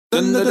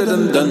Welcome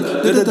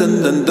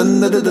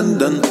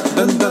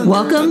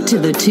to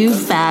the Two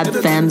Fab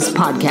Femmes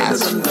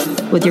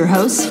podcast with your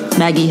hosts,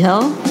 Maggie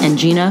Hill and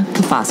Gina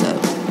Cafasso.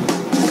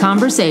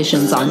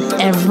 Conversations on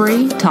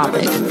every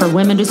topic for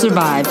women to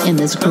survive in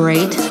this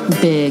great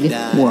big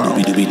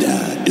world.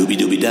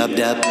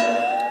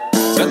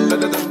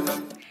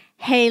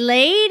 Hey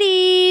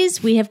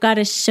ladies, we have got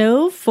a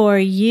show for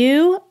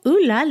you.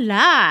 Ooh la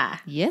la.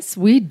 Yes,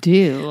 we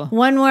do.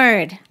 One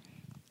word.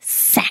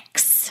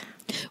 Sex.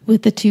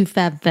 With the Two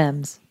Fab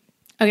Femmes.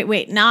 Okay,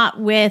 wait,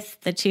 not with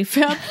the Two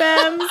Fab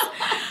Femmes.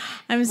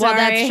 I'm sorry.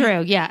 Well, that's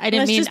true. Yeah, I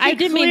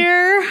didn't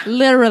mean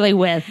literally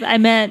with. I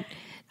meant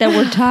that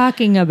we're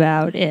talking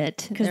about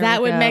it. Because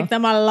that would make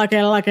them a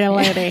lucky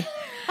lady.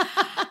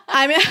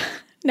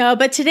 No,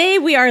 but today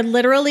we are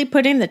literally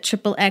putting the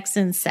triple X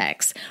in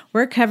sex.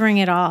 We're covering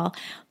it all.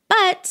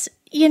 But,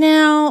 you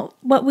know,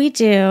 what we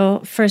do,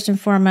 first and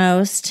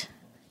foremost,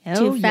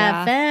 Two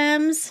Fab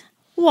Femmes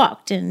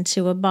walked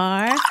into a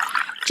bar.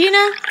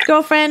 Gina,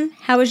 girlfriend,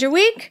 how was your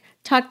week?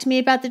 Talk to me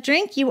about the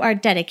drink you are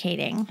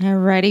dedicating.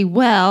 Alrighty.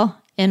 Well,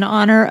 in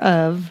honor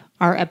of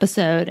our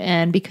episode,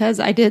 and because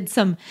I did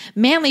some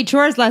manly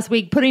chores last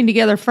week putting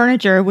together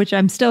furniture, which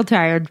I'm still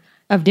tired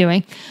of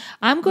doing,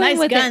 I'm going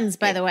with guns,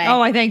 by the way.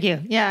 Oh, I thank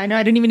you. Yeah, I know.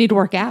 I didn't even need to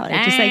work out.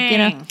 It's just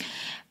like,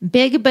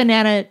 big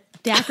banana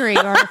daiquiri,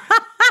 or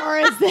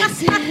as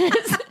this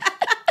is.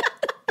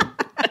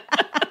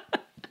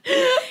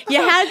 You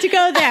had to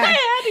go there. I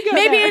had to go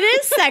Maybe there. it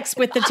is sex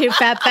with the Two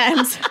Fab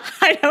Femmes.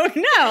 I don't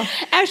know.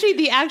 Actually,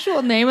 the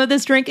actual name of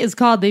this drink is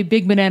called the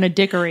Big Banana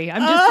Daiquiri.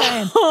 I'm just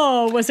saying.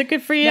 Oh, was it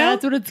good for you?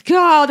 That's what it's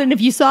called. And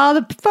if you saw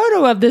the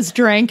photo of this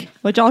drink,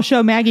 which I'll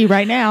show Maggie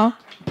right now.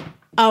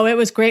 Oh, it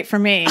was great for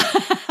me.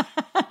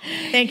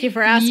 Thank you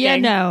for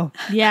asking.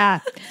 Yeah.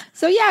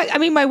 So, yeah, I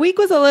mean, my week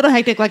was a little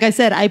hectic. Like I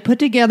said, I put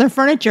together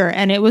furniture,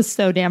 and it was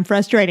so damn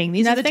frustrating.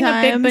 These are the times.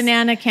 Nothing a big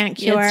banana can't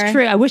cure. It's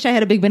true. I wish I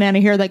had a big banana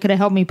here that could have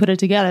helped me put it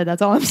together.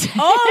 That's all I'm saying.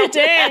 Oh,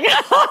 dang.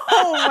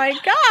 Oh, my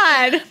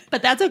God.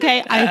 But that's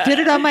okay. I did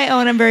it on my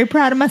own. I'm very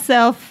proud of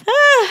myself.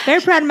 Very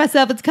proud of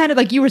myself. It's kind of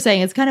like you were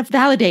saying. It's kind of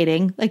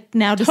validating. Like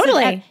now to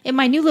sit in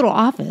my new little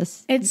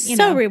office. It's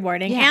so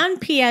rewarding. Yeah. And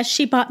P.S.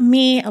 She bought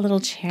me a little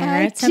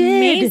chair. It's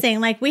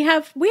amazing. Like we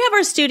have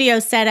our studio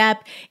set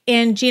up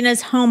in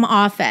Gina's home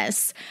office.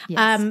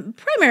 Yes.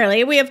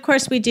 Primarily, we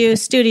do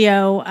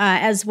studio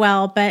as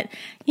well. But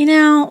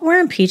we're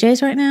in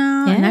PJs right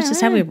now, and that's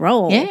just how we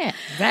roll. Yeah,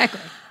 exactly.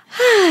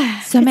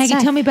 So Maggie,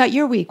 tell me about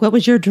your week. What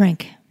was your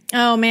drink?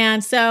 Oh,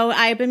 man. So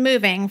I've been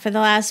moving for the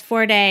last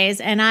 4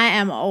 days, and I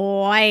am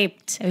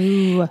wiped.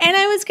 Ooh. And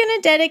I was going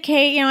to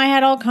dedicate, I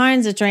had all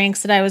kinds of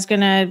drinks that I was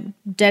going to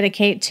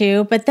dedicate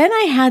to, but then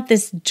I had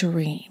this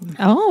dream.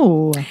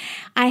 Oh.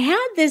 I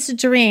had this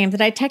dream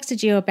that I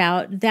texted you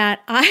about that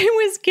I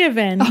was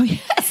given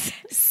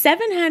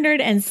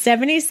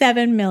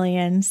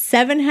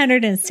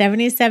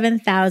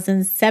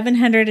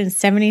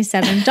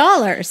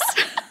 $777,777,777.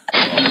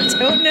 I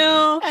don't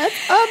know.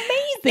 That's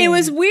amazing. It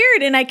was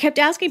weird. And I kept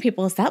asking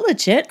people, is that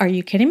legit? Are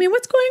you kidding me?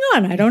 What's going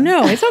on? I don't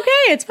know. It's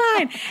okay. It's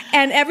fine.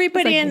 And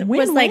everybody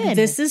was like,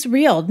 this is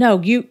real. No,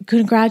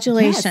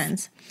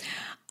 congratulations. Yes.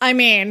 I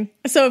mean,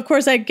 so of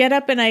course I get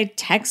up and I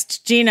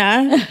text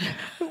Gina.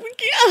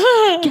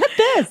 Get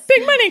this.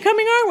 Big money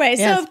coming our way.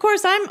 Yes. So of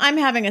course I'm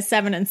having a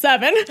 7 and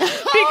 7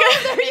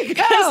 because there you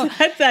go.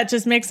 That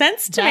just makes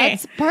sense to me.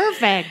 That's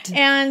perfect.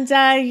 And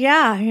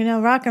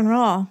rock and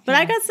roll. But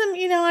I got some,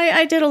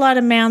 I did a lot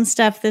of man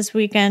stuff this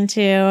weekend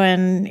too,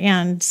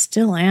 and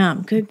still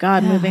am. Good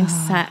God, moving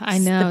sex. I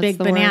know. The big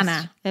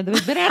banana. Yeah, the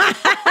big banana.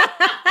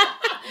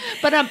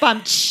 But I'm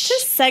bumped.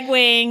 Just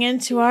segueing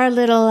into our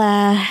little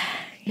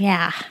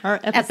our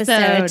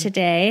episode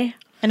today.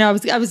 I know I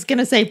was going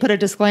to say, put a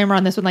disclaimer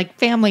on this one, like,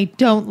 family,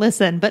 don't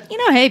listen. But,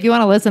 hey, if you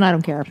want to listen, I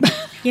don't care.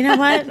 You know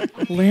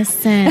what?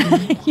 Listen.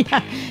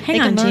 Yeah.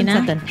 Hang on, Gina.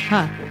 Something.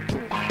 Huh.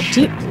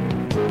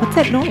 What's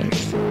that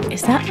noise?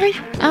 Is that like...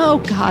 Oh,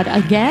 God.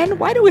 Again?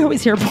 Why do we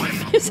always hear porn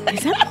music?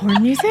 Is that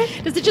porn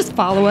music? Does it just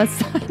follow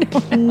us? I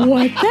don't know.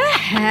 What the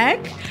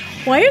heck?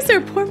 Why is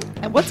there porn...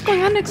 What's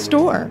going on next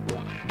door?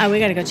 Oh, we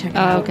got to go check it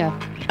out. Okay.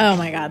 Oh,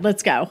 my God.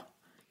 Let's go.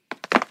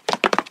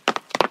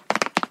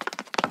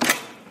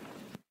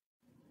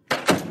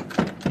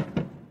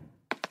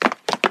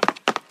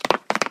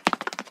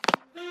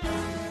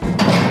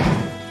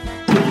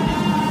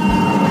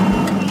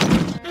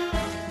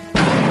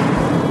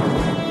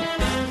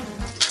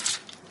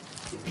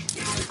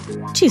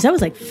 Jeez, that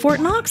was like Fort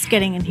Knox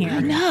getting in here. I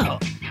know.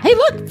 Hey,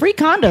 look, free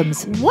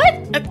condoms. What?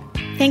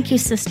 Thank you,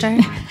 sister.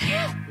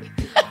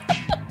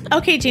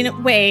 Okay, Gina,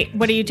 wait.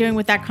 What are you doing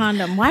with that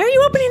condom? Why are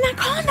you opening that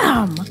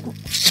condom?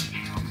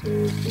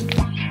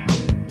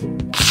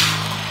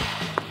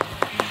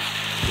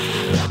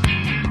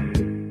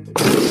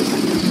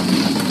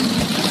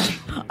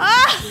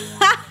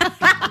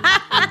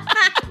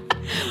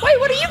 Wait,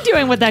 what are you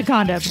doing with that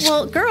condom?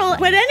 Well, girl,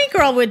 what any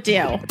girl would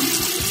do.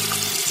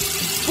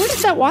 Where did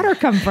that water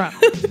come from?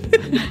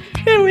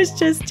 It was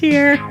just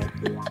here.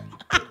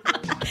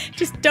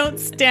 Just don't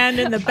stand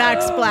in the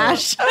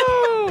backsplash.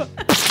 Oh.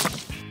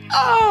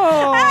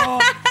 Oh,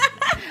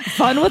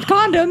 fun with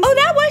condoms. Oh,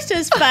 that was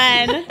just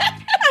fun.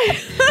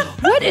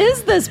 What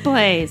is this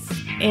place?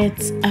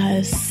 It's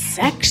a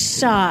sex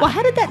shop. Well,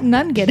 how did that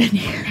nun get in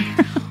here?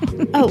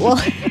 Oh,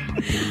 well,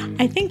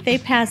 I think they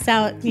pass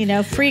out,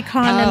 free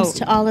condoms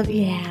to all of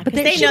but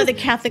they know the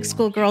Catholic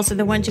school girls are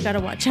the ones you got to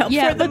watch out for.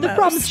 Yeah, but the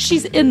problem is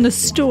she's in the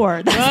store.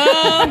 Is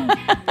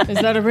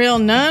that a real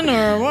nun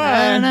or what?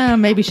 I don't know.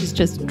 Maybe she's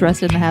just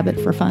dressed in the habit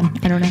for fun.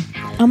 I don't know.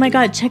 Oh my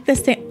God, check this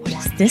thing. What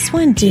does this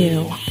one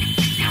do?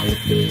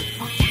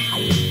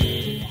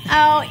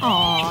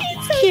 Oh,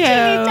 it's so cute.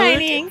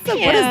 Tiny. So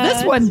what does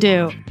this one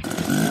do?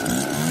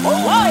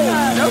 Oh my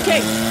God. Okay.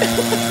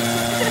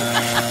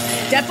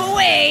 Step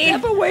away.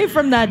 Step away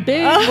from that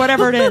big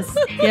whatever it is.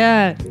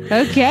 Yeah.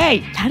 Okay.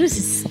 That is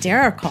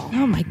hysterical.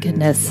 Oh my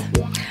goodness.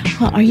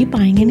 Well, are you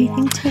buying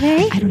anything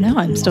today? I don't know.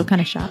 I'm still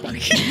kind of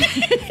shopping.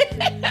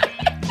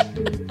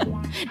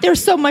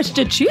 There's so much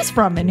to choose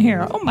from in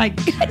here. Oh my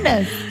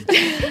goodness.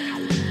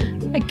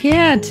 I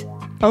can't.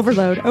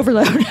 Overload.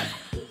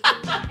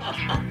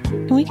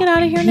 Can we get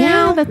out of here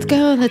now? Yeah, let's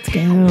go.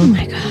 Oh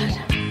my God.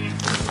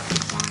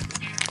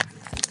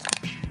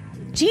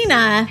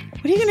 Gina,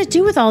 what are you going to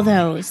do with all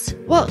those?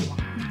 Well,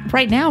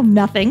 right now,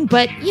 nothing.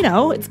 But,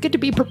 it's good to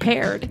be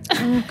prepared.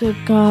 Oh, good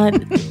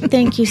God.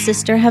 Thank you,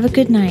 sister. Have a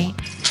good night.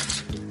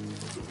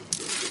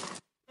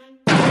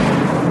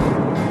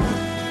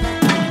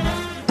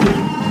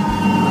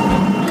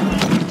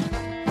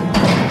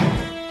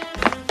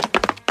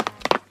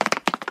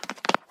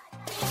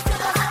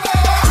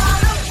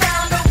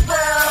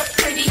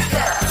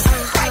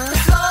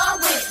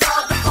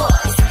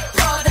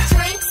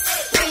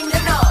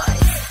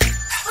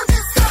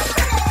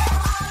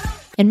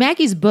 In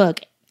Maggie's book,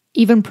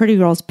 Even Pretty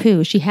Girls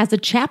Poo, she has a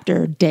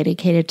chapter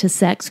dedicated to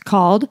sex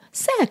called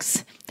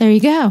Sex. There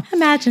you go.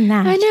 Imagine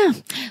that. I know.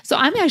 So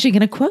I'm actually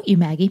going to quote you,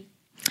 Maggie.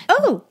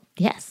 Oh.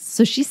 Yes.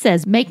 So she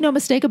says, make no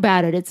mistake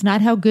about it. It's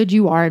not how good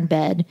you are in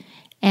bed.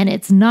 And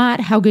it's not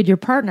how good your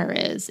partner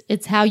is.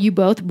 It's how you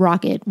both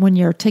rock it when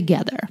you're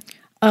together.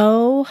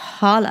 Oh,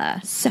 holla.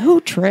 So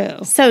true.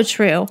 So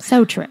true.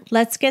 So true.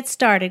 Let's get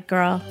started,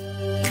 girl.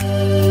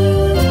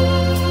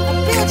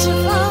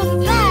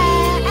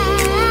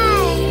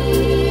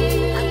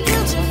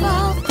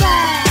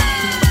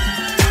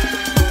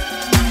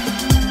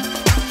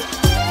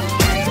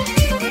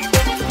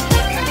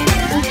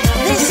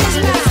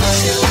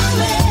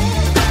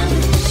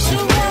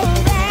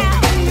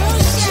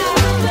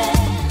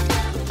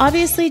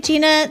 Obviously,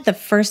 Gina, the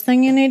first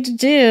thing you need to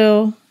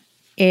do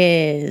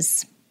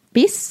is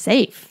be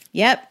safe.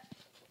 Yep.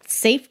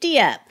 Safety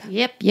up.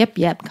 Yep.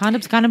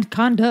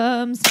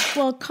 Condoms.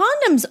 Well,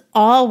 condoms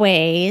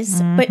always.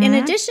 Mm-hmm. But in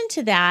addition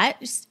to that,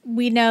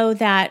 we know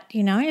that,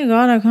 you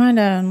gotta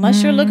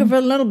unless you're looking for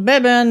a little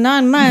baby in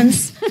 9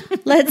 months,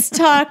 let's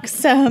talk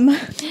some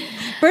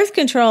birth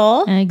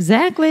control.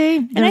 Exactly.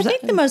 And I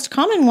think the most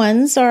common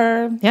ones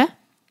are... Yeah.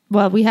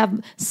 Well, we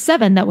have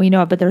 7 that we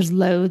know of, but there's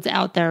loads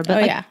out there.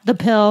 But the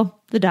pill,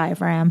 the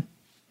diaphragm,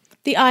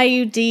 the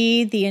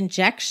IUD, the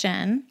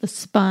injection, the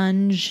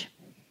sponge,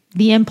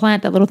 the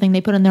implant, that little thing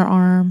they put in their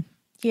arm.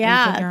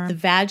 Yeah, the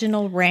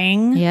vaginal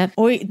ring. Yep.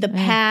 Or the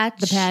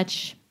patch. The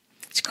patch.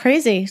 It's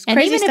crazy. It's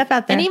crazy stuff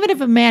out there. And even if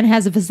a man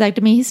has a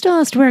vasectomy, he still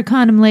has to wear a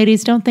condom,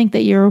 ladies. Don't think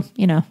that you're,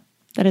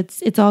 that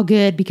it's all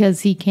good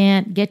because he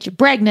can't get you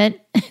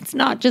pregnant. It's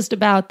not just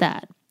about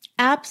that.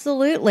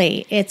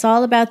 Absolutely. It's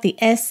all about the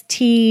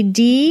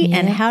STD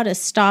and how to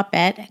stop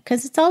it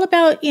because it's all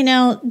about,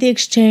 the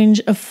exchange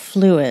of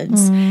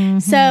fluids. Mm-hmm.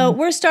 So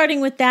we're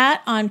starting with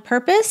that on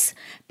purpose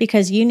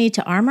because you need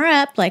to armor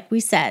up. Like we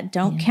said,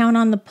 don't count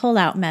on the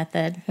pull-out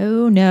method.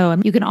 Oh, no.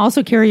 You can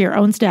also carry your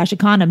own stash of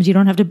condoms. You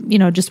don't have to,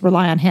 just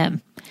rely on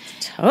him.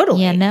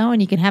 Totally. And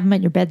you can have them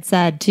at your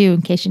bedside too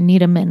in case you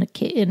need them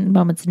in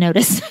moment's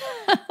notice.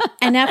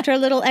 And after a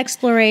little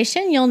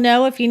exploration, you'll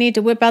know if you need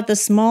to whip out the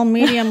small,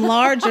 medium,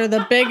 large, or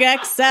the big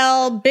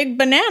XL, big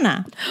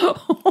banana.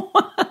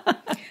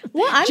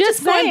 Well, I'm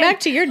just going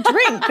back to your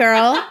drink,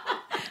 girl.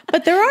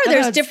 But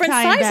there's different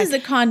sizes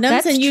of condoms,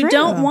 That's and you true.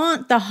 don't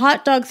want the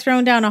hot dog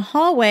thrown down a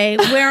hallway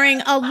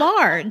wearing a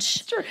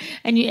large. Sure.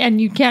 And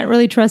you can't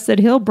really trust that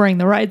he'll bring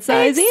the right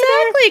size either.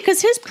 Exactly,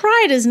 because his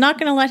pride is not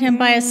going to let him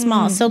buy a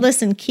small. So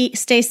listen,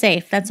 stay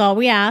safe. That's all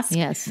we ask.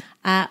 Yes.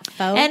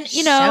 And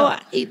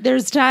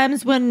there's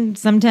times when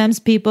sometimes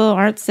people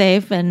aren't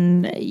safe,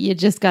 and you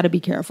just got to be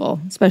careful,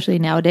 especially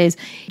nowadays.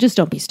 Just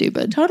don't be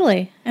stupid.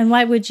 Totally. And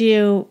why would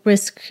you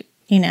risk,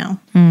 I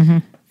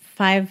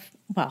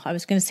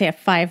was going to say a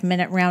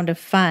 5-minute round of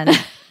fun.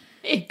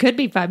 It could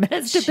be 5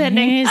 minutes,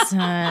 depending.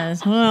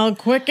 Jesus. Well,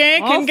 quickie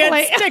can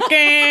get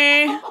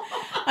sticky.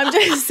 I'm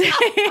just saying.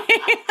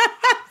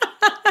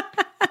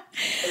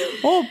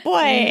 Oh,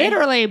 boy.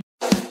 Literally.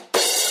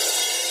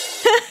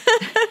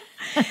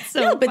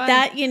 But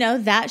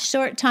that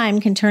short time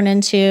can turn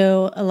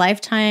into a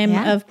lifetime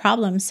of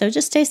problems. So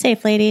just stay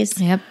safe,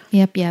 ladies. Yep.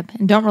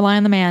 And don't rely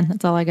on the man.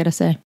 That's all I got to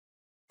say.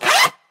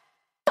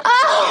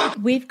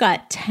 We've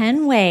got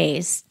 10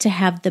 ways to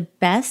have the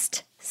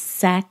best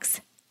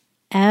sex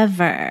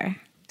ever.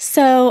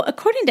 So,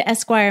 according to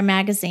Esquire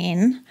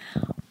magazine,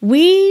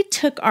 we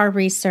took our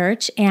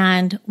research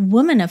and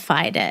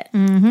womanified it.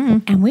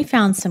 And we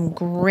found some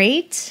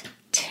great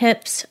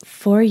tips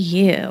for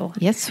you.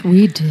 Yes,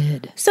 we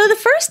did. So the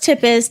first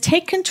tip is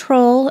take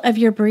control of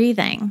your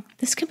breathing.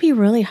 This can be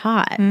really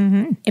hot.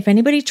 If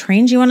anybody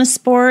trains you on a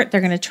sport,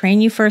 they're going to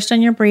train you first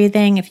on your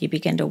breathing. If you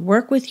begin to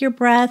work with your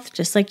breath,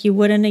 just like you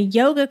would in a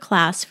yoga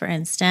class, for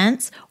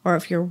instance, or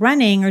if you're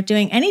running or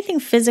doing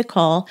anything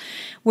physical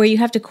where you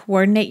have to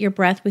coordinate your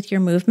breath with your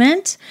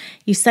movement,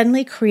 you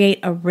suddenly create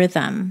a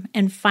rhythm.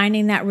 And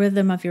finding that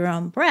rhythm of your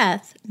own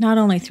breath, not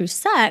only through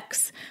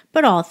sex,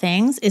 but all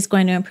things, is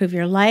going to improve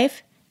your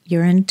life,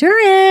 your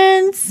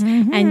endurance,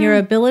 and your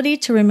ability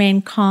to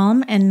remain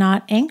calm and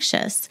not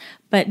anxious.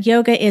 But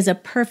yoga is a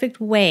perfect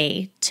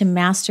way to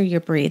master your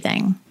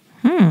breathing.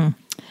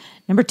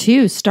 Number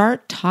 2,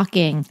 start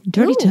talking.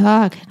 Dirty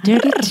talk.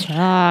 Dirty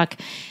talk.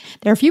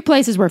 There are a few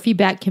places where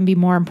feedback can be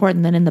more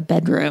important than in the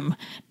bedroom.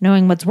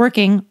 Knowing what's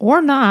working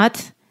or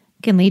not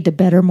can lead to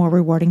better, more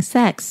rewarding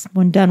sex.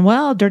 When done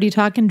well, dirty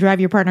talk can drive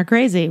your partner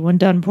crazy. When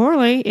done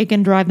poorly, it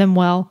can drive them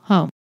well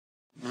home.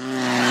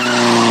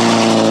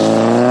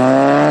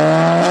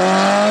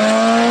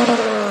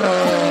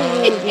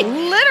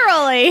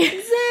 Literally.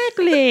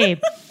 Exactly.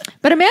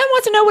 But a man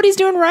wants to know what he's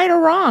doing right or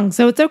wrong.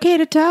 So it's okay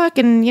to talk.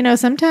 And,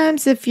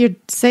 sometimes if you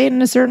say it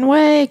in a certain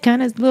way,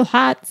 kind of a little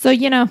hot. So,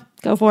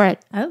 go for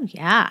it. Oh,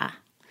 yeah.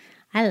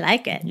 I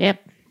like it.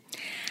 Yep.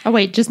 Oh,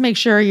 wait, just make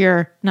sure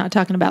you're not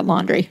talking about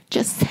laundry.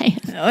 Just saying.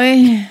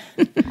 Oy.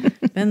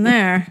 Been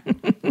there.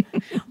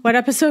 What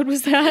episode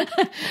was that?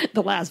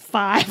 The last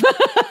 5.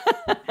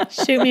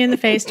 Shoot me in the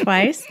face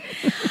twice.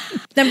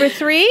 Number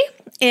 3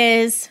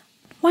 is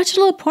watch a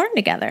little porn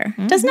together.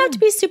 Doesn't have to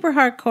be super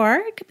hardcore.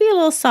 It could be a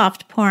little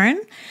soft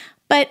porn.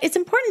 But it's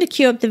important to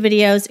queue up the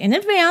videos in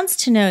advance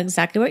to know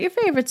exactly what your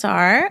favorites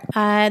are.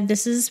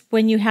 This is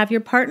when you have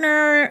your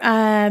partner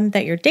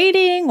that you're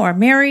dating or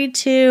married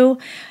to.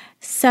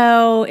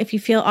 So if you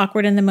feel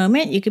awkward in the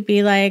moment, you could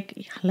be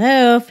like,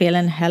 hello,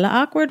 feeling hella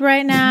awkward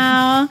right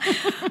now.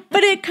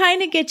 But it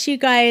kind of gets you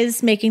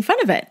guys making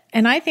fun of it.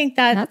 And I think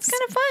that's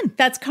kind of fun.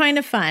 That's kind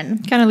of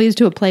fun. Kind of leads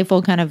to a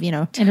playful kind of,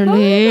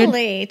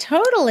 interlude.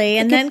 Totally.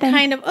 And then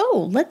kind of,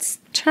 let's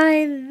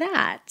try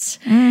that.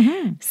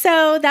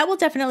 So that will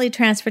definitely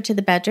transfer to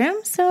the bedroom.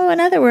 So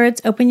in other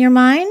words, open your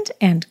mind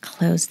and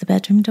close the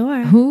bedroom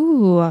door.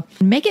 Ooh,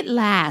 make it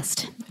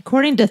last.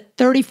 According to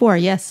 34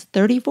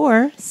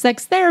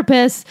 sex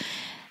therapists,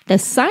 the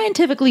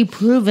scientifically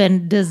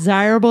proven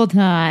desirable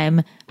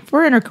time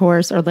for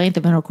intercourse, or length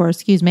of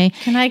intercourse,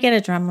 Can I get a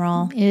drum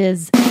roll?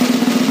 Is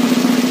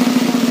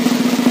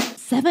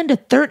 7 to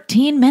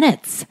 13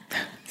 minutes.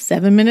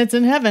 7 minutes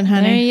in heaven,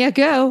 honey. There you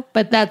go.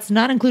 But that's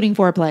not including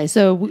foreplay.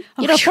 So,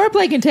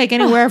 foreplay can take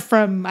anywhere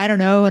from,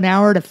 an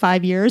hour to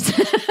 5 years.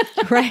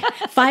 Right.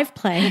 5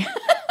 play.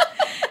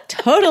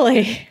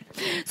 Totally.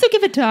 So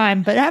give it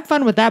time, but have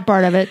fun with that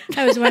part of it.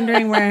 I was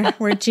wondering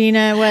where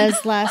Gina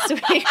was last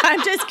week.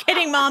 I'm just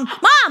kidding, Mom.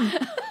 Mom!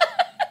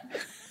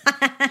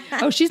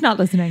 Oh, she's not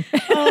listening.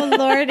 Oh,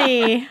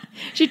 Lordy.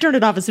 She turned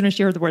it off as soon as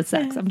she heard the word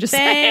sex. I'm just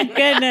saying. Thank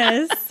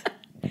goodness.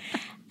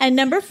 And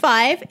number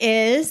 5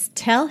 is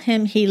tell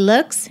him he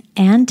looks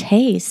and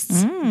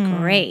tastes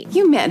great.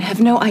 You men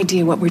have no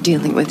idea what we're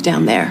dealing with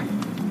down there.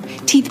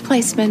 Teeth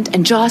placement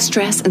and jaw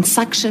stress and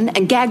suction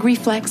and gag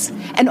reflex,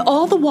 and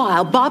all the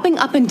while bobbing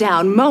up and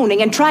down,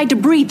 moaning and trying to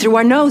breathe through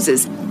our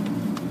noses.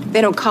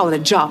 They don't call it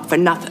a job for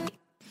nothing.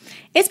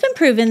 It's been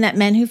proven that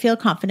men who feel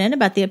confident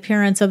about the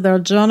appearance of their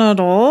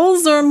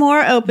genitals are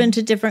more open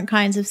to different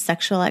kinds of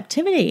sexual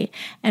activity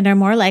and are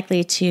more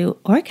likely to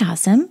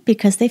orgasm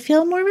because they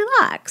feel more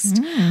relaxed.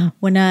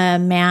 When a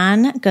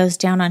man goes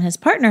down on his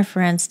partner,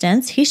 for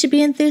instance, he should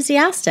be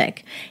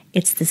enthusiastic.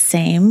 It's the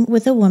same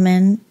with a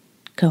woman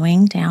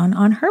going down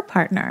on her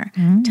partner.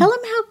 Tell him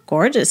how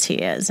gorgeous he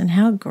is and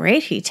how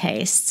great he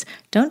tastes.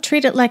 Don't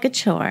treat it like a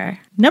chore.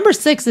 Number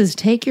 6 is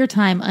take your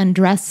time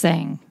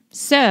undressing.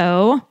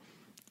 So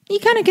you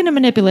kind of can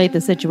manipulate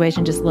the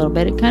situation just a little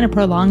bit. It kind of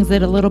prolongs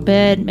it a little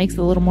bit, makes it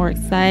a little more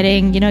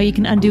exciting. You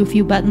can undo a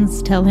few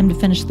buttons, tell him to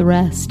finish the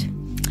rest.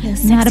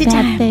 Not a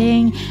bad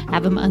thing.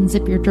 Have him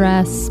unzip your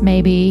dress,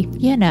 maybe.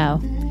 You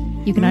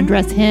can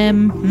undress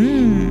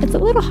him. It's a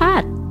little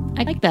hot.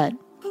 I like that.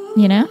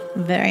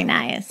 Very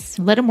nice.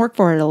 Let him work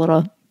for it a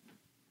little.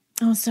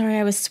 Oh, sorry,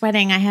 I was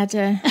sweating. I had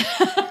to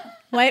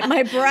wipe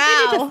my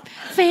brow.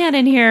 Fan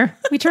in here.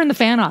 We turned the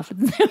fan off.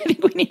 I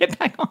think we need it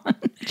back on.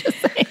 Just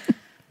saying.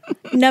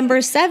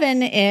 Number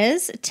 7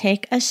 is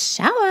take a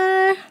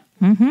shower.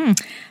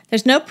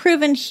 There's no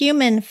proven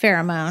human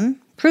pheromone,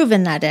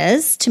 proven that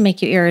is, to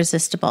make you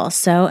irresistible.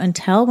 So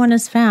until one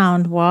is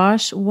found,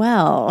 wash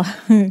well.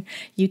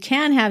 You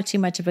can have too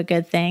much of a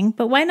good thing,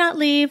 but why not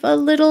leave a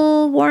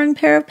little worn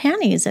pair of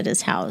panties at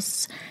his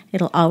house?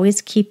 It'll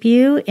always keep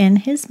you in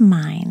his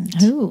mind.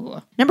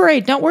 Ooh. Number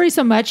 8, don't worry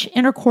so much.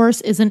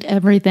 Intercourse isn't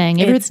everything.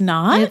 It's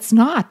not? It's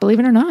not, believe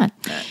it or not.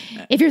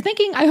 If you're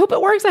thinking, I hope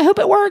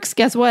it works,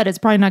 guess what? It's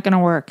probably not going to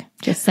work.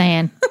 Just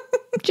saying.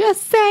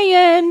 Just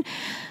saying.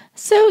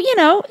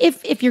 So,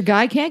 if your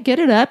guy can't get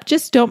it up,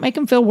 just don't make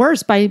him feel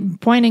worse by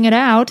pointing it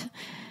out.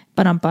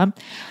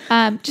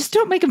 Just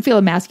don't make him feel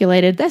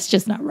emasculated. That's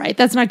just not right.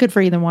 That's not good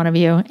for either one of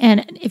you.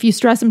 And if you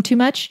stress him too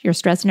much, you're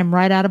stressing him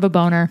right out of a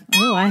boner.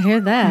 Oh, I hear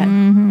that.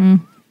 Mm-hmm.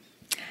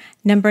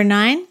 Number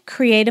 9,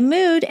 create a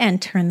mood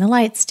and turn the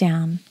lights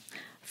down.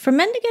 For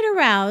men to get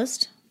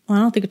aroused, well,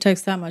 I don't think it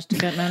takes that much to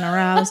get men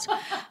aroused,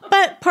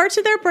 but parts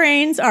of their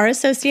brains are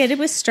associated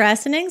with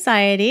stress and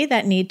anxiety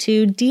that need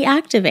to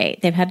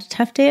deactivate. They've had a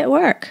tough day at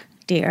work,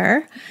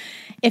 dear.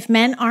 If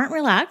men aren't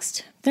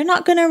relaxed, they're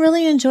not going to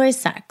really enjoy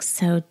sex.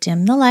 So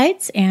dim the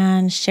lights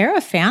and share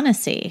a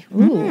fantasy.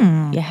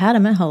 Ooh, you had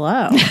him at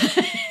hello.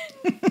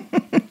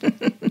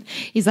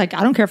 He's like,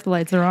 I don't care if the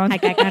lights are on.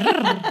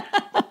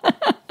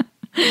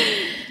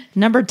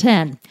 Number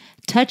 10,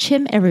 touch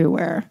him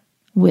everywhere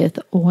with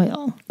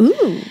oil.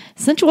 Ooh.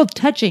 Sensual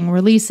touching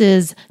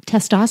releases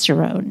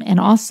testosterone and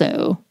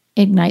also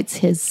ignites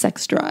his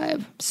sex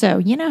drive. So,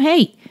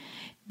 hey,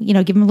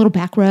 give him a little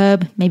back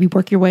rub, maybe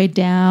work your way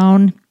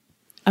down.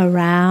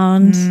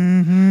 Around.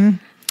 Mm-hmm.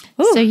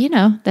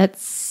 So, that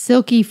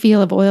silky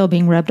feel of oil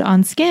being rubbed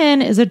on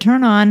skin is a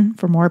turn on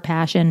for more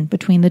passion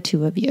between the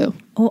two of you.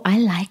 Oh, I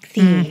like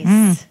these.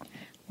 Mm-hmm.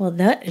 Well,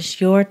 that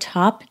is your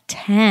top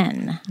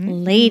 10,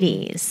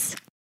 ladies.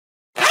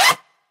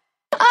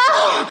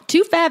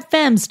 2 Fab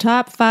Femmes'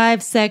 top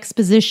 5 sex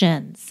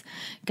positions.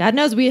 God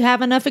knows we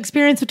have enough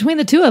experience between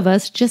the two of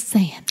us, just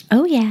saying.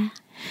 Oh, yeah.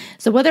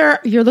 So whether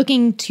you're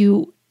looking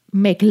to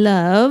make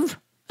love,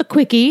 a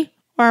quickie,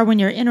 or when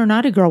your inner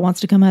naughty girl wants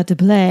to come out to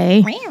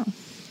play,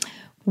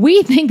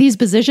 we think these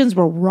positions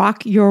will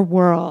rock your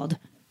world.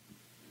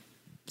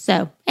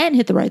 So, and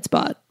hit the right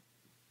spot.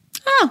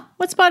 Oh,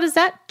 what spot is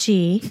that,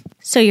 G?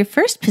 So your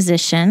first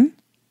position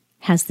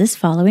has this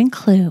following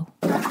clue.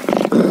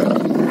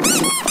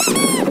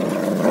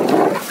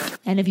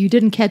 And if you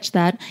didn't catch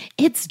that,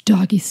 it's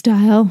doggy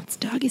style. It's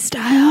doggy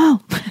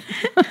style.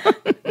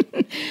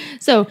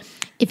 So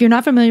if you're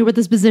not familiar with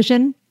this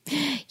position,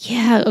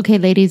 okay,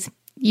 ladies,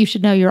 you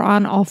should know you're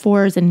on all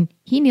fours and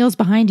he kneels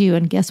behind you.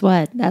 And guess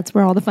what? That's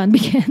where all the fun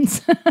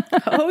begins.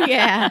 Oh,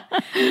 yeah.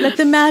 Let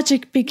the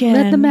magic begin.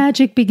 Let the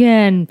magic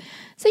begin.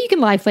 So you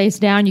can lie face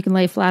down. You can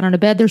lay flat on a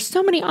bed. There's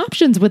so many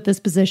options with this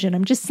position.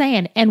 I'm just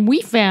saying. And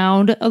we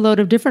found a load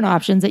of different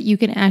options that you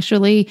can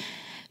actually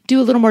do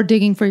a little more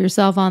digging for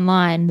yourself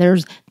online.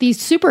 There's the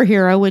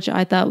superhero, which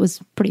I thought was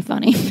pretty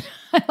funny.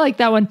 I like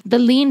that one. The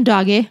lean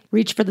doggy,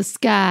 reach for the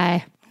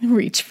sky.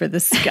 Reach for the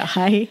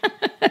sky.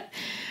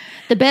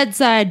 The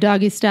bedside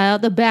doggy style,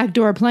 the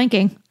backdoor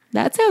planking.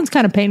 That sounds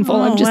kind of painful.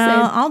 I'm just saying.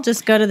 I'll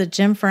just go to the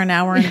gym for an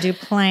hour and do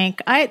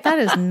plank. That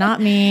is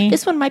not me.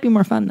 This one might be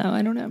more fun, though.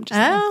 I don't know. I'm just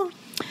saying.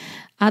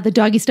 The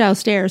doggy style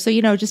stairs. So,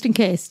 just in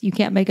case you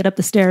can't make it up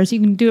the stairs, you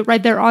can do it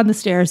right there on the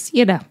stairs,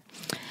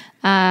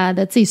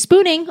 Let's see.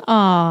 Spooning.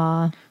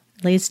 Aw.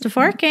 Leads to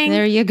forking.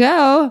 There you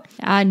go.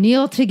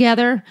 Kneel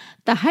together.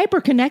 The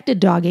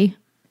hyper-connected doggy.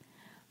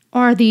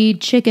 Or the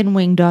chicken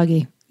wing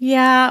doggy.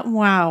 Yeah.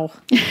 Wow.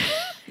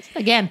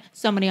 Again,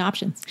 so many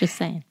options. Just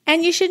saying.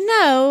 And you should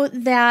know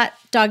that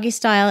doggy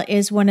style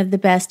is one of the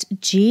best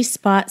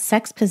G-spot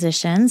sex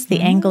positions. The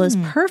angle is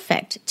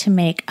perfect to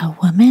make a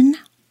woman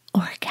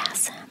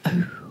orgasm.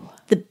 Ooh.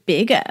 The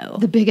big O.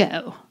 The big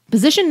O.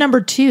 Position number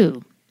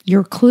 2.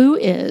 Your clue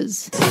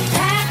is...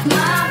 Pack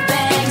my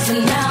bags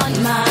and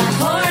mount my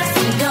horse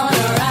and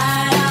gonna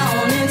ride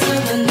on into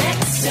the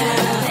next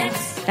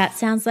town. That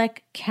sounds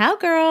like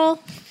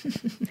cowgirl.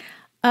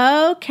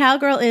 Oh,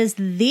 cowgirl is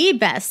the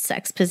best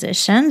sex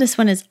position. This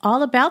one is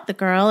all about the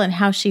girl and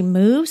how she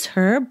moves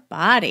her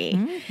body.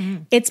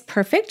 Mm-hmm. It's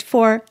perfect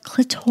for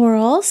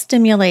clitoral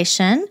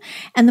stimulation.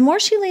 And the more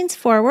she leans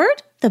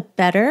forward, the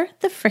better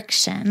the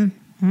friction.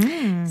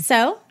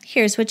 So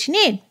here's what you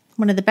need.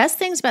 One of the best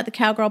things about the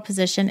cowgirl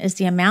position is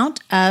the amount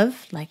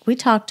of, like we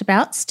talked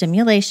about,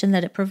 stimulation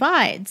that it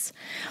provides.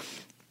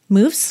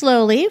 Move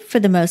slowly for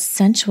the most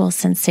sensual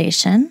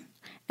sensation.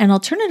 And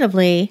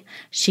alternatively,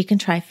 she can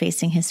try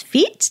facing his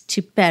feet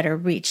to better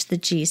reach the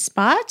G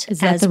spot, is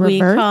that as the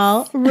we reverse?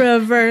 call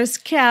reverse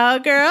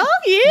cowgirl.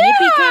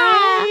 Yeah.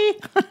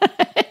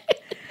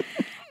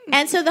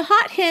 And so the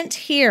hot hint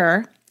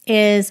here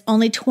is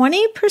only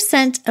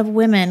 20% of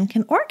women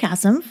can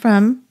orgasm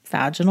from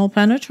vaginal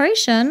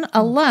penetration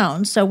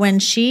alone. So when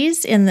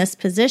she's in this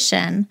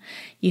position,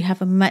 you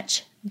have a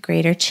much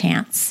greater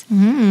chance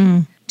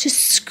to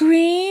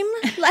scream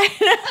like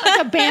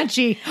a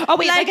banshee. Oh,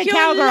 wait, like a your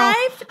cowgirl.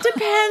 Life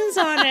depends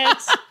on it.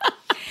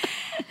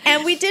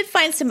 And we did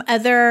find some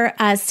other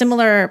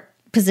similar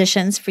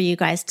positions for you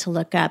guys to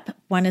look up.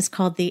 One is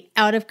called the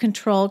out of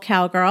control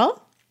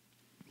cowgirl.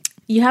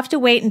 You have to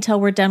wait until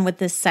we're done with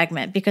this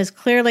segment because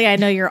clearly I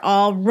know you're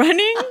all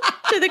running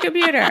to the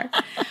computer.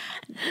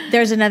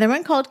 There's another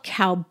one called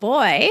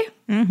cowboy,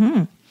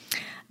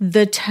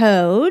 the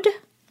toad,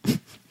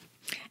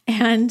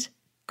 and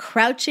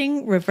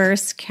crouching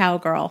reverse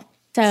cowgirl.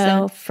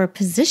 So for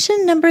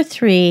position number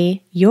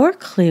 3, your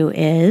clue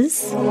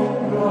is...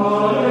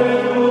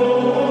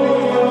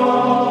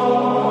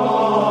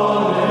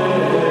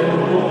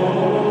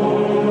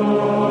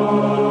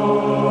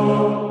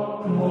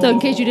 in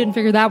case you didn't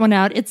figure that one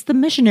out, it's the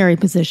missionary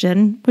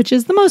position, which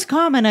is the most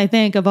common, I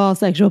think, of all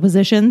sexual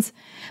positions.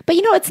 But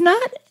it's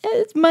not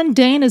as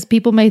mundane as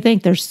people may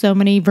think. There's so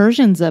many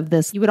versions of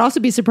this. You would also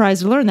be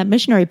surprised to learn that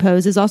missionary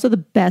pose is also the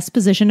best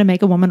position to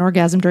make a woman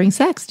orgasm during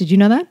sex. Did you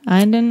know that?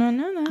 I did not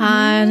know that.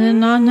 I did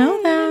not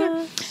know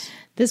that.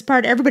 This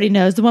part everybody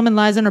knows. The woman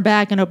lies on her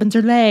back and opens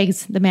her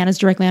legs. The man is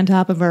directly on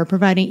top of her,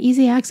 providing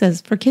easy access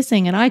for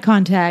kissing and eye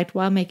contact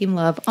while making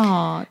love.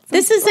 Aw,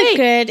 this is a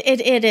good.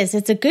 It is.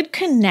 It's a good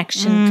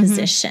connection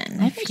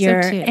position. I think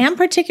so, too. And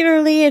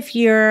particularly if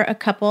you're a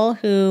couple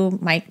who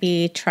might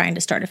be trying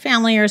to start a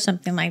family or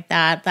something like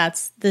that.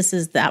 This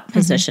is that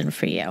position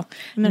for you.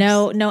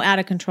 No out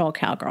of control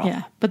cowgirl.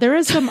 Yeah, but there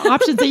is some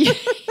options that you.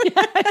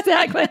 Yeah,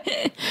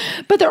 exactly.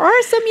 But there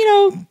are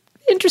some,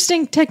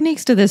 interesting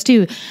techniques to this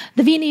too.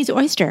 The Viennese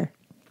oyster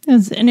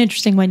is an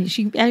interesting one.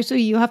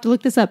 You have to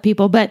look this up,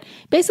 people. But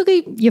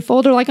basically, you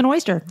fold her like an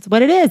oyster. That's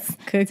what it is.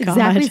 Good God.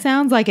 Exactly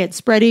sounds like it.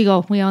 Spread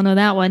eagle. We all know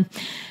that one.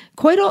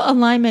 Coital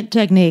alignment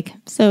technique.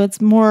 So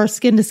it's more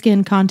skin to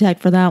skin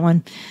contact for that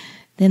one.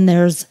 Then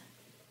there's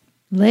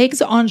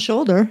legs on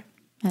shoulder.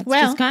 That's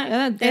just kind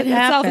of it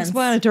happens.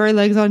 Self-explanatory.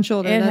 Legs on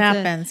shoulder. It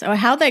happens. Or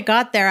how they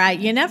got there,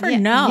 you never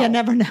know. You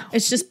never know.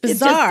 It's just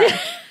bizarre.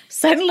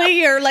 Suddenly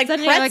you're like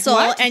pretzel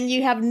and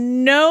you have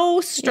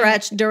no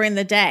stretch during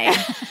the day,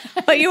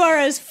 but you are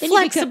as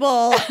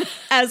flexible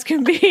as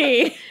can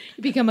be.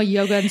 You become a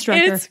yoga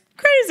instructor. It's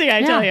crazy,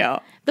 I tell you.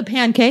 The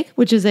pancake,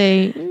 which is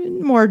a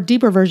more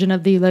deeper version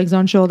of the legs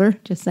on shoulder,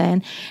 just saying.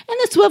 And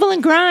the swivel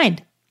and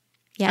grind.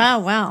 Yeah. Oh,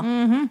 wow.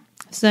 Mm-hmm.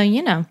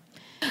 So,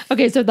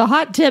 Okay, so the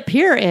hot tip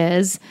here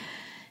is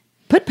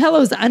put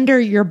pillows under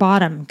your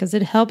bottom because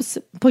it helps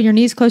pull your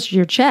knees closer to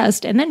your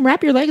chest and then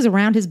wrap your legs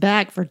around his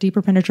back for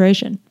deeper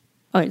penetration.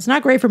 Oh, it's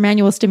not great for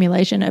manual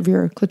stimulation of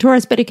your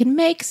clitoris, but it can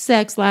make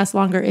sex last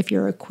longer if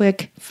you're a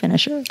quick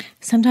finisher.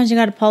 Sometimes you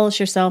got to polish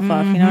yourself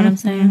off. You know what I'm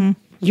saying?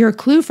 Mm-hmm. Your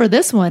clue for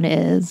this one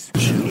is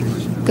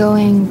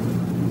Going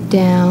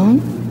down.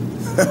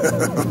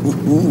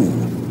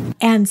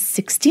 And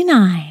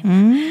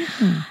 69.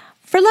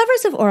 For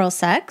lovers of oral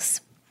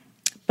sex,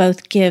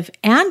 both give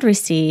and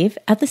receive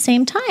at the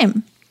same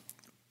time.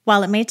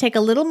 While it may take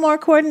a little more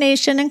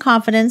coordination and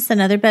confidence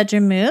than other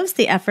bedroom moves,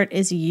 the effort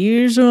is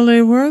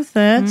usually worth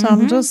it.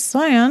 I'm just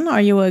saying,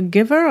 are you a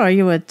giver? Are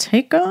you a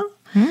taker?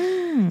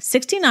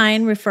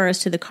 69 refers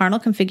to the carnal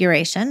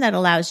configuration that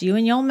allows you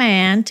and your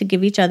man to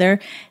give each other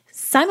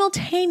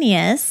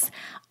simultaneous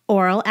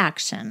oral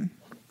action.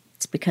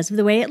 It's because of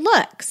the way it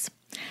looks.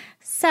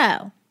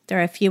 So there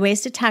are a few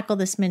ways to tackle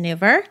this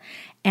maneuver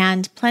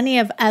and plenty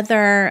of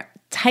other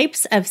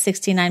types of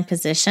 69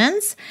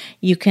 positions.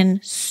 You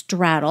can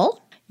straddle.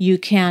 You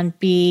can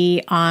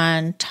be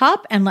on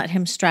top and let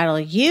him straddle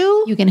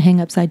you. You can hang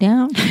upside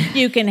down.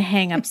 You can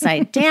hang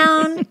upside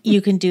down.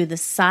 You can do the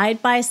side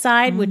by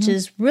side, which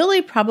is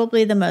really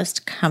probably the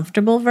most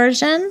comfortable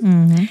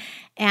version.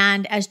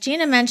 And as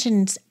Gina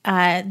mentioned,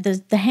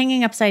 the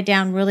hanging upside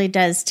down really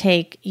does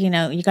take, you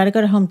got to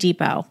go to Home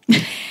Depot.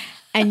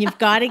 And you've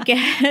got to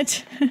get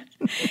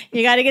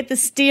the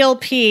steel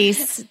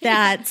piece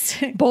that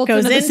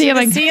goes into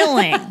the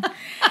ceiling.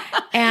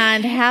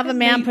 And have a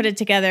man put it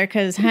together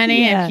because,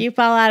 honey, if you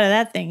fall out of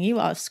that thing, you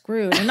are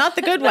screwed. And not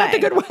the good way. Not the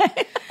good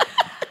way.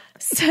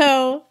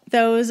 So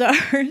those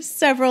are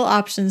several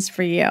options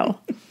for you.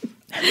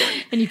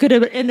 And you could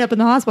end up in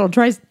the hospital.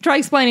 Try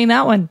explaining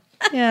that one.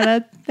 Yeah,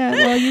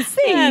 well, you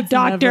see, That's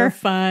doctor. Never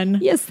fun.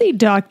 You see,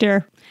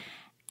 doctor.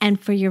 And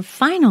for your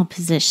final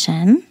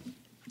position,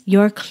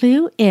 your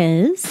clue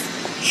is...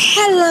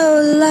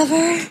 Hello,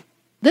 lover.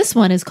 This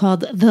one is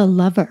called the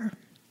lover,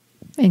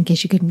 in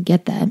case you couldn't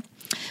get that.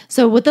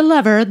 So with the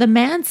lover, the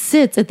man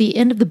sits at the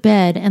end of the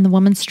bed and the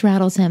woman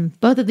straddles him.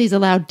 Both of these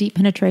allow deep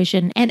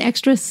penetration and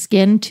extra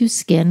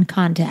skin-to-skin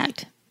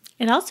contact.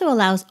 It also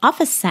allows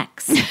office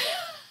sex.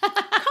 Come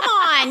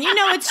on,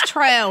 it's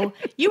true.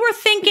 You were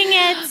thinking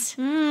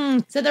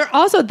it.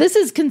 So this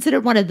is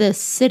considered one of the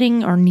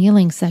sitting or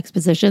kneeling sex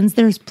positions.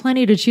 There's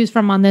plenty to choose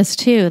from on this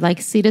too,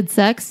 like seated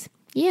sex,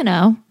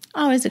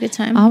 Always a good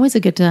time. Always a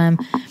good time.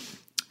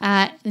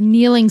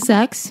 Kneeling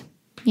sex.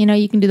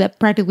 You can do that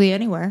practically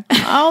anywhere.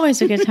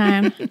 Always a good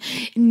time.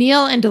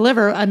 Kneel and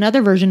deliver,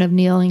 another version of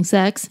kneeling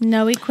sex.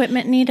 No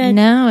equipment needed.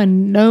 No,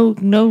 and no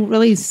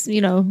really,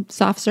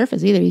 soft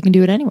surface either. You can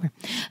do it anywhere.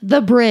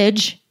 The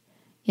bridge,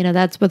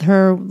 that's with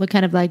her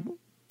kind of like,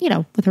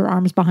 with her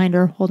arms behind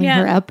her, holding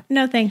her up.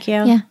 No, thank you.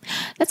 Yeah.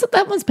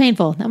 That one's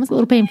painful. That was a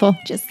little painful.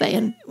 Just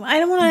saying. I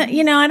don't want to,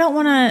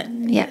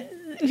 Yeah.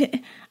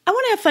 I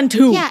want to have fun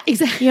too. Yeah,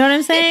 exactly. You know what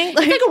I'm saying?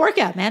 It's like a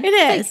workout, man. It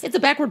is. It's a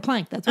backward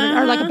plank. That's what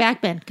or like a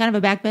back bend. Kind of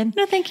a back bend.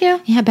 No, thank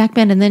you. Yeah, back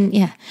bend. And then,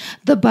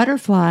 the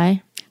butterfly.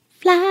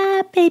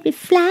 Fly, baby,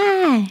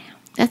 fly.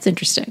 That's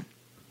interesting.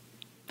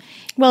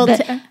 Well,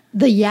 the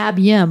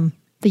yab yum.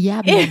 The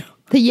yab yum.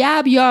 The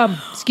yab yum.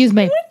 Excuse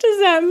me. what does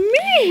that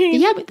mean?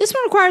 Yeah, but this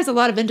one requires a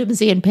lot of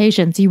intimacy and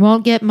patience. You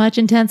won't get much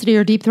intensity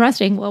or deep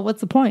thrusting. Well,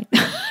 what's the point?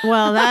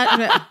 Well,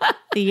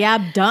 the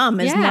abdom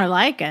is Yeah. more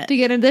like it. To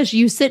get into this,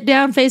 you sit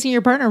down facing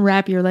your partner,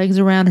 wrap your legs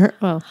around her.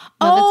 Well,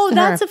 no,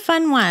 That's her. a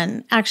fun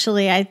one.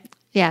 Actually,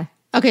 Yeah.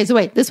 Okay, so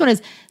wait, this one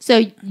is,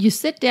 so you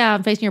sit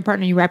down facing your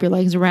partner, you wrap your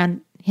legs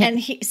around him.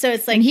 so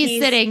it's like And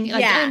he's sitting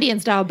like Indian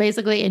style,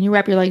 basically, and you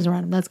wrap your legs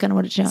around him. That's kind of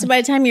what it's showing. So by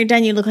the time you're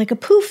done, you look like a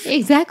poof.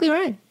 Exactly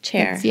right.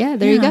 Chair.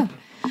 There you go.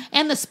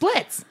 And the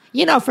splits,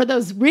 for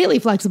those really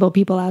flexible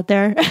people out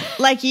there.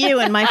 Like you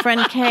and my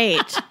friend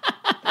Kate.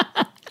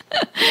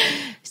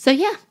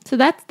 So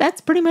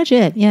that's pretty much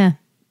it. Yeah.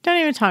 Don't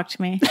even talk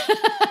to me.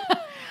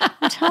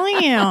 I'm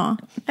telling you.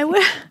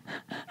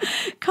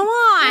 Come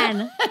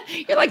on.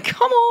 You're like,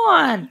 come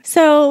on.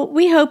 So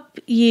we hope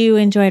you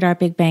enjoyed our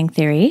Big Bang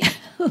Theory.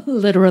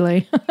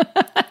 Literally.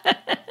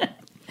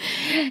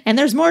 And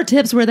there's more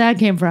tips where that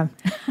came from.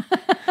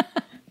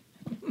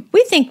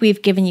 We think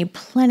we've given you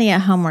plenty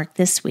of homework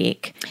this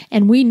week.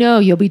 And we know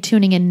you'll be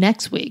tuning in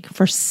next week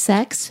for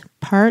Sex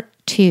Part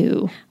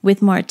 2.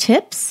 With more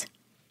tips,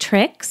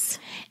 tricks,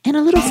 And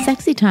a little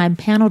sexy time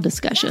panel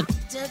discussion.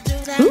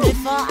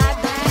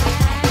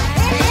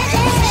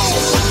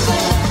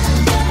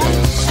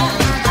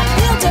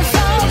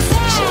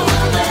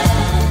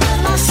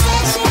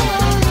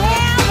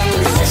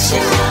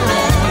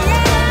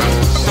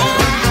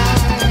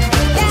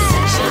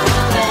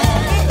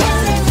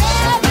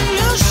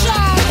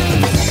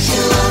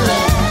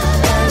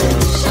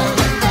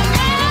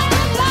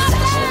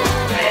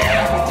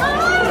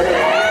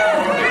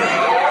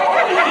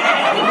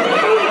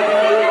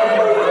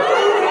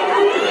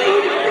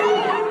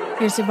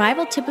 Your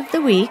survival tip of the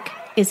week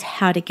is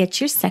how to get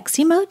your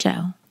sexy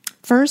mojo.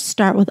 First,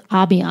 start with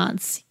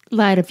ambiance.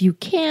 Light a few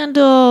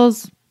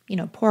candles,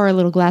 pour a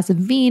little glass of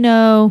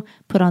vino,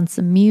 put on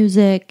some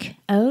music.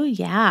 Oh,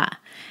 yeah.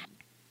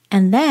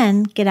 And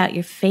then get out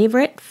your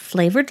favorite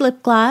flavored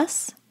lip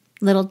gloss,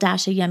 little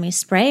dash of yummy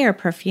spray or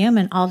perfume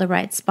in all the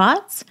right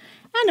spots,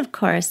 and of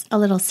course, a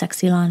little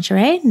sexy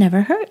lingerie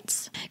never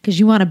hurts. Because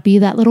you want to be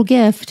that little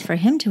gift. For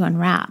him to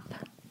unwrap.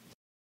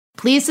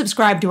 Please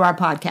subscribe to our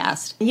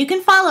podcast You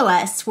can follow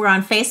us. We're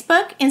on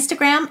Facebook,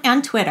 Instagram,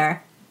 and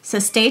Twitter. So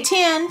stay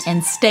tuned.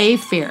 and stay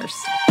fierce.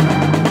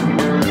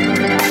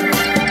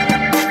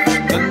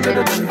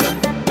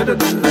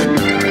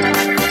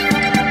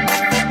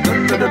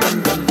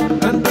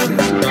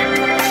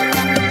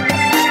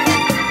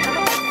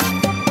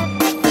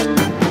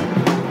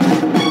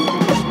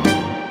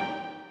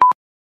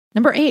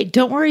 Number 8,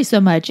 don't worry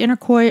so much.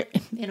 Intercourse.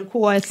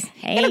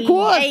 Hey,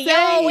 Intercourse. hey,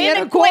 yo,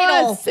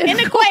 intercoital.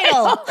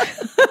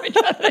 Let me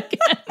try that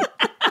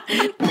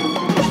again.